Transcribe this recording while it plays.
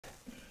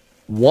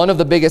one of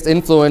the biggest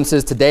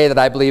influences today that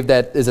I believe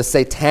that is a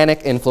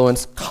satanic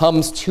influence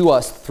comes to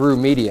us through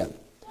media.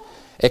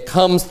 It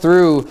comes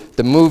through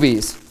the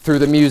movies, through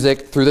the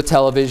music, through the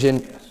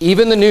television,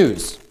 even the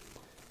news,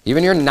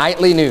 even your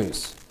nightly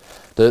news,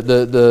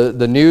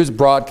 the news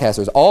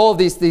broadcasters. All of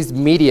these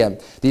media,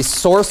 these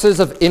sources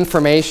of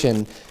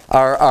information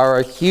are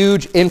a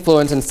huge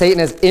influence, and Satan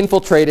has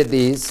infiltrated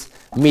these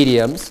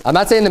mediums. I'm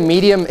not saying the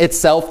medium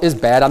itself is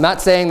bad. I'm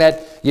not saying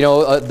that, you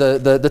know,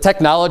 the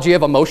technology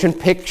of a motion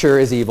picture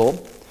is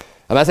evil.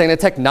 I'm not saying the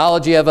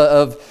technology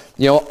of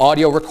you know,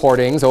 audio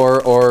recordings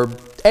or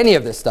any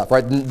of this stuff,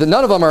 right?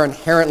 None of them are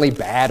inherently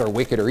bad or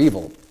wicked or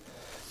evil.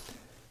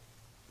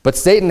 But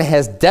Satan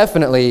has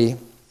definitely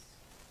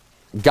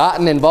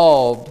gotten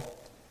involved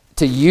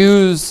to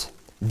use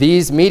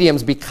these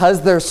mediums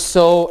because they're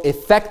so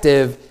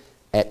effective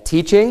at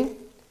teaching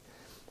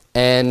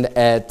and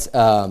at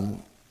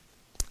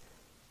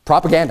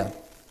propaganda,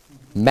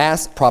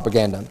 mass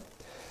propaganda.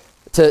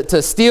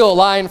 To steal a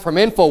line from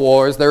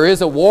InfoWars, there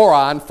is a war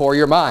on for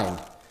your mind.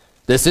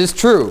 This is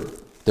true.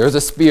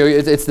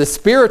 It's the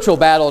spiritual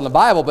battle in the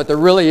Bible, but there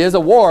really is a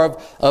war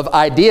of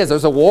ideas.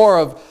 There's a war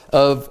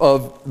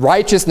of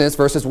righteousness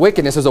versus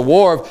wickedness. There's a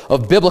war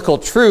of biblical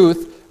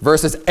truth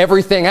versus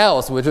everything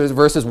else, which is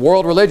versus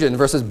world religion,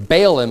 versus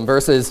Balaam,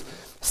 versus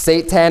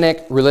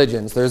satanic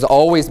religions. There's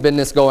always been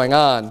this going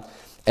on,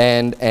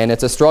 and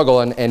it's a struggle.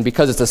 And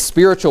because it's a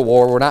spiritual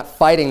war, we're not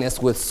fighting this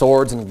with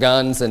swords and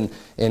guns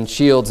and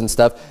shields and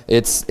stuff.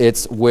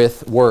 It's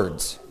with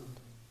words.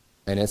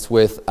 And it's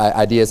with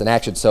ideas and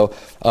actions. So,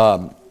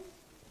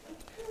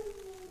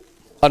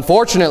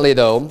 unfortunately,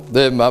 though,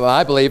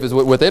 my belief is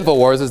with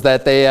InfoWars is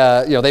that they,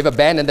 you know, they've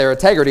abandoned their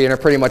integrity and are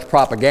pretty much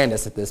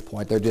propagandists at this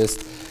point.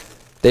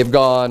 They've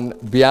gone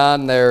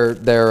beyond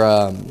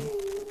their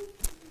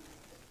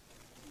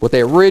what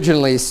they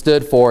originally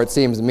stood for, it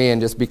seems to me, and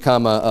just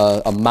become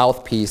a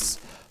mouthpiece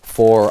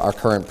for our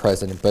current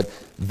president. But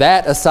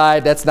that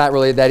aside, that's not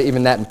really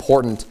even that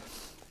important.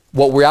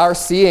 What we are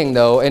seeing,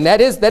 though, and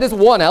that is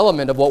one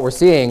element of what we're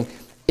seeing,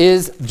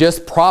 is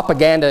just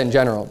propaganda in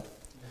general.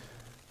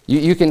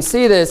 You can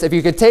see this if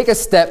you could take a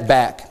step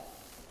back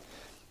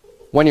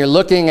when you're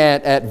looking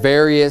at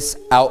various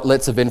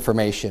outlets of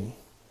information,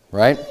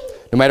 right?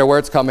 No matter where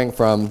it's coming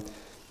from.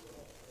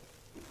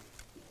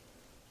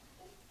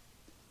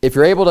 If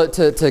you're able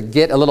to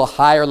get a little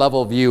higher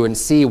level view and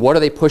see what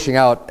are they pushing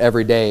out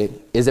every day,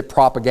 is it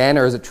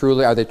propaganda or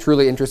are they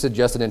truly interested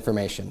just in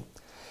information?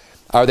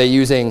 Are they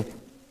using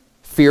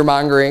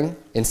fear-mongering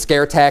and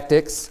scare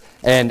tactics,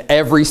 and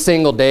every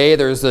single day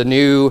there's a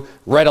new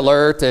red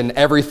alert and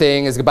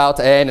everything is about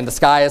to end and the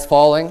sky is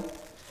falling,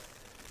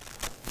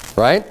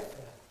 right?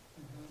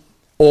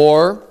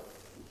 Or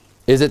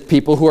is it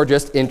people who are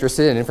just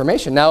interested in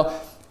information? Now,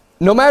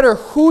 no matter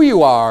who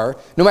you are,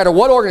 no matter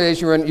what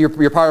organization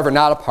you're part of or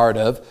not a part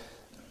of,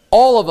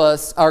 all of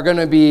us are going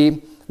to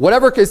be,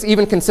 whatever is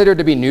even considered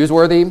to be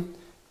newsworthy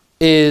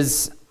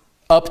is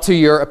up to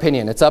your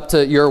opinion. It's up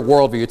to your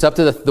worldview. It's up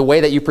to the way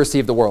that you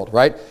perceive the world,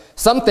 right?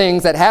 Some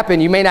things that happen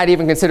you may not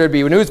even consider to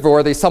be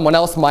newsworthy, someone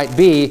else might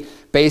be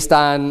based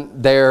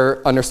on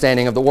their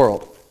understanding of the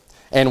world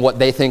and what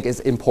they think is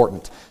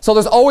important. So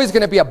there's always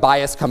going to be a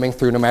bias coming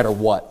through no matter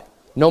what.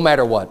 No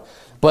matter what.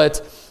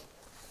 But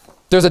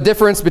there's a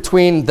difference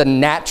between the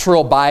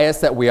natural bias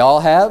that we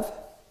all have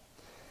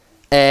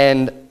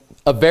and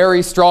a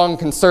very strong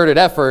concerted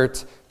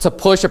effort to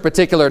push a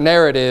particular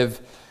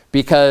narrative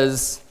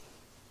because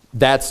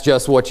that's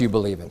just what you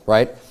believe in,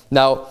 right?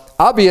 Now,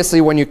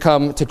 obviously, when you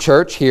come to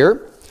church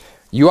here,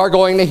 you are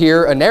going to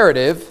hear a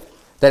narrative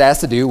that has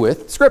to do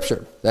with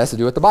Scripture, that has to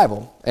do with the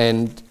Bible.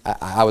 And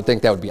I would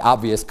think that would be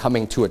obvious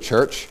coming to a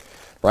church,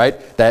 right?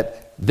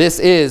 That this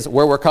is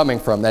where we're coming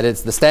from, that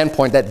it's the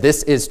standpoint that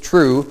this is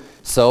true.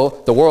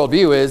 So the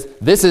worldview is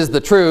this is the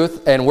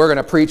truth, and we're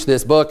going to preach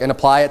this book and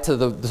apply it to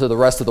the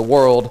rest of the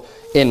world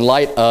in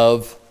light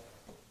of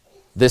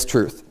this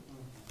truth.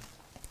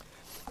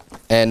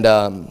 And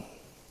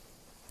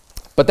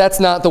but that's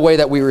not the way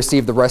that we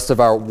receive the rest of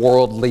our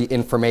worldly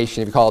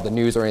information, if you call it the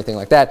news or anything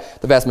like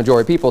that. The vast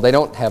majority of people, they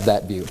don't have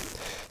that view.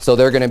 So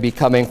they're going to be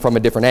coming from a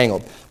different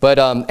angle. But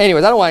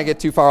anyways, I don't want to get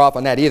too far off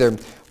on that either.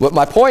 What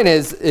my point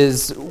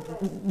is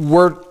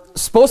we're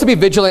supposed to be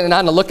vigilant and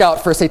on the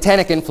lookout for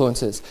satanic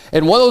influences.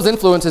 And one of those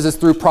influences is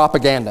through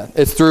propaganda.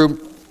 It's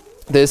through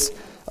this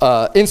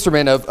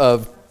instrument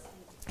of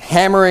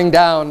hammering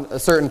down a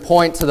certain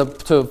point to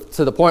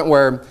the point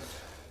where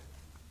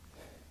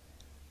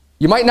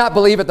you might not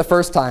believe it the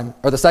first time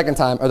or the second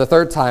time or the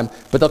third time,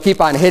 but they'll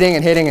keep on hitting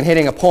and hitting and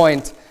hitting a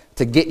point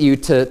to get you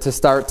to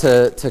start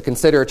to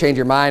consider or change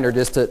your mind or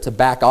just to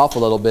back off a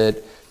little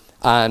bit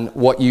on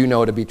what you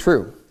know to be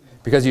true.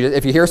 Because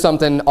if you hear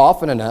something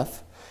often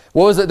enough,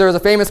 what was it? There was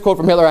a famous quote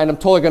from Hitler, and I'm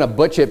totally going to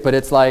butcher it, but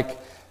it's like,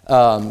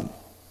 talking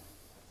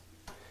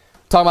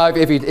about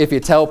if you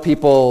tell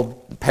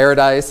people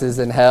paradise is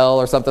in hell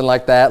or something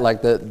like that,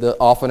 like the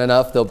often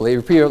enough they'll believe.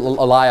 If people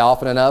lie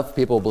often enough,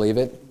 people will believe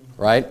it,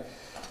 right?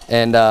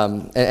 And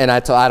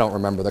I don't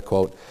remember the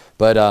quote,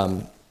 but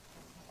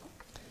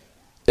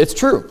it's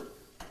true.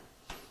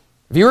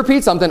 If you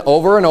repeat something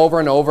over and over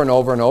and over and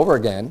over and over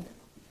again,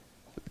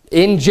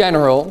 in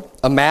general,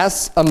 a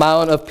mass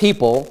amount of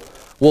people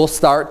will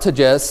start to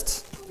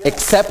just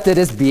accept it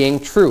as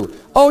being true.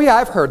 Oh yeah,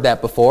 I've heard that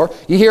before.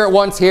 You hear it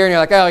once here and you're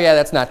like, oh yeah,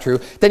 that's not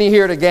true. Then you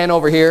hear it again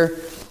over here.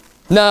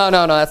 No,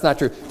 no, no, that's not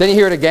true. Then you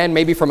hear it again,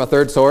 maybe from a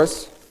third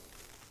source.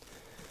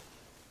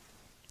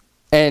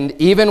 And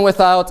even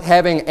without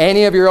having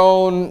any of your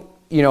own,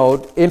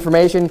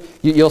 information,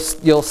 you'll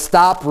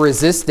stop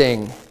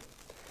resisting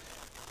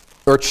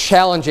or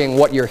challenging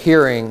what you're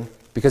hearing,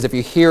 because if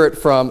you hear it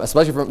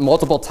especially from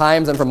multiple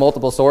times and from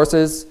multiple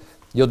sources,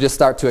 you'll just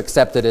start to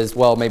accept it as,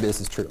 well, maybe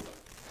this is true.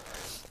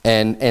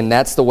 And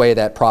that's the way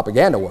that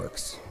propaganda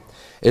works,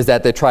 is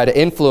that they try to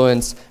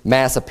influence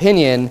mass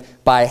opinion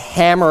by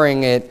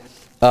hammering it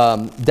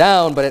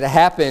down, but it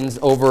happens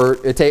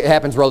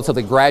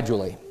relatively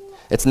gradually.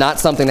 It's not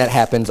something that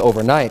happens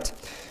overnight.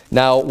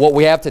 Now, what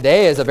we have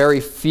today is a very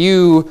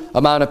few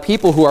amount of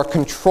people who are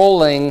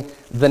controlling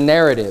the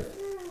narrative.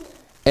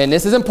 And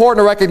this is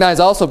important to recognize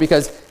also,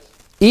 because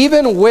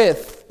even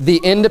with the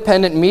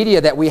independent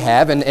media that we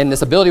have and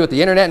this ability with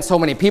the internet and so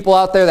many people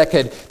out there that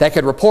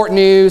could report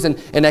news and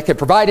that could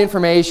provide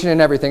information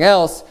and everything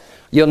else,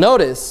 you'll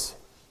notice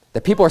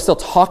that people are still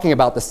talking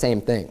about the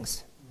same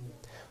things.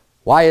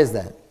 Why is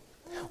that?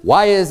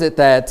 Why is it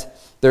that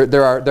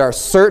there are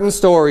certain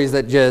stories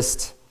that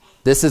just,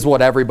 this is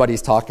what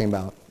everybody's talking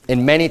about?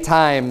 And many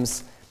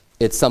times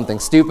it's something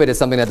stupid, it's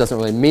something that doesn't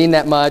really mean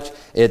that much,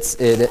 it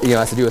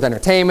has to do with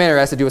entertainment or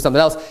has to do with something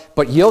else,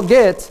 but you'll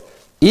get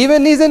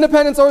even these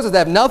independent sources that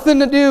have nothing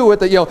to do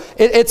with it.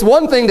 It's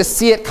one thing to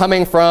see it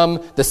coming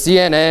from the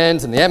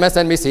CNNs and the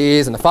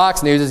MSNBCs and the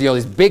Fox News,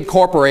 these big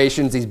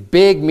corporations, these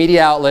big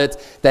media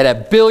outlets that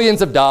have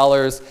billions of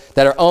dollars,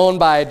 that are owned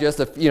by just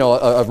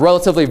a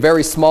relatively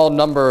very small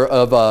number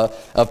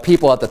of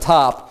people at the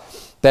top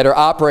that are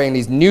operating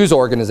these news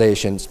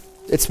organizations.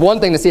 It's one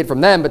thing to see it from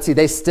them, but see,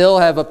 they still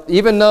have,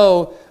 even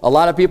though a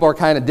lot of people are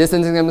kind of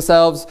distancing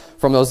themselves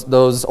from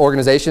those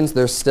organizations,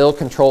 they're still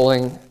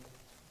controlling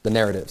the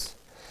narratives.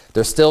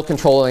 They're still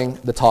controlling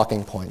the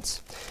talking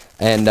points.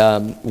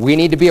 And we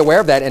need to be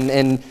aware of that,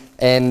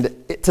 and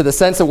to the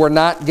sense that we're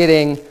not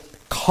getting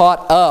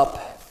caught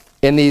up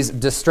in these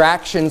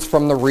distractions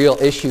from the real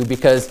issue,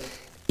 because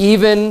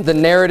even the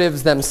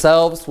narratives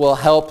themselves will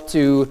help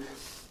to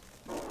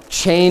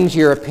change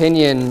your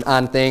opinion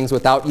on things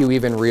without you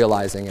even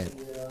realizing it.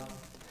 Yeah.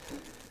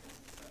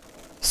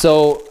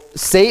 So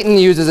Satan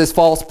uses his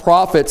false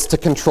prophets to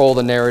control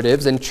the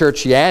narratives in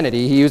churchianity.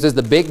 He uses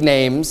the big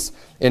names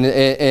in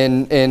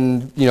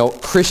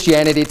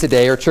Christianity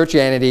today or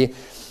churchianity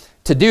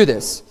to do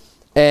this.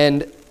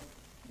 And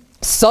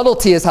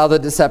subtlety is how the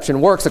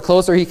deception works. The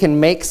closer he can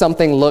make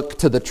something look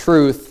to the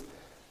truth,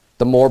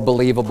 the more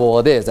believable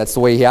it is. That's the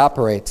way he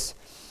operates.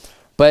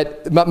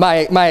 But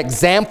my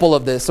example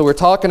of this, so we're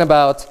talking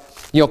about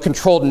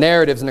controlled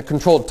narratives and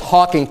controlled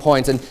talking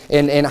points,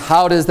 and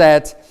how does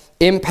that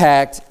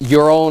impact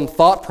your own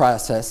thought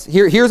process.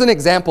 Here's an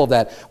example of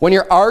that. When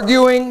you're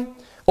arguing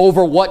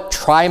over what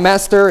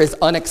trimester is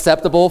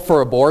unacceptable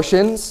for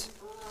abortions,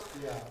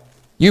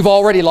 you've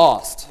already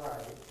lost. Right.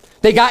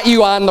 They got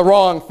you on the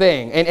wrong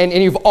thing, and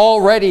you've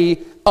already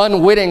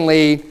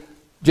unwittingly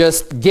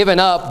just given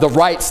up the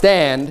right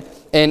stand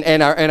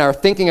and are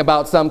thinking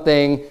about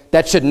something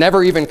that should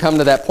never even come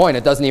to that point.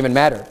 It doesn't even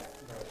matter.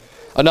 Right.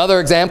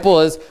 Another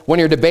example is when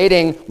you're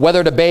debating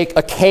whether to bake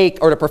a cake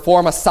or to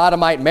perform a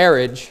sodomite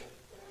marriage.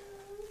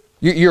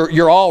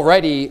 You're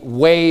already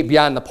way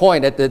beyond the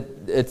point.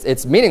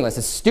 It's meaningless.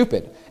 It's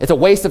stupid. It's a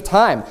waste of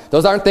time.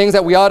 Those aren't things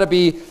that we ought to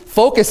be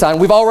focused on.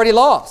 We've already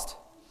lost.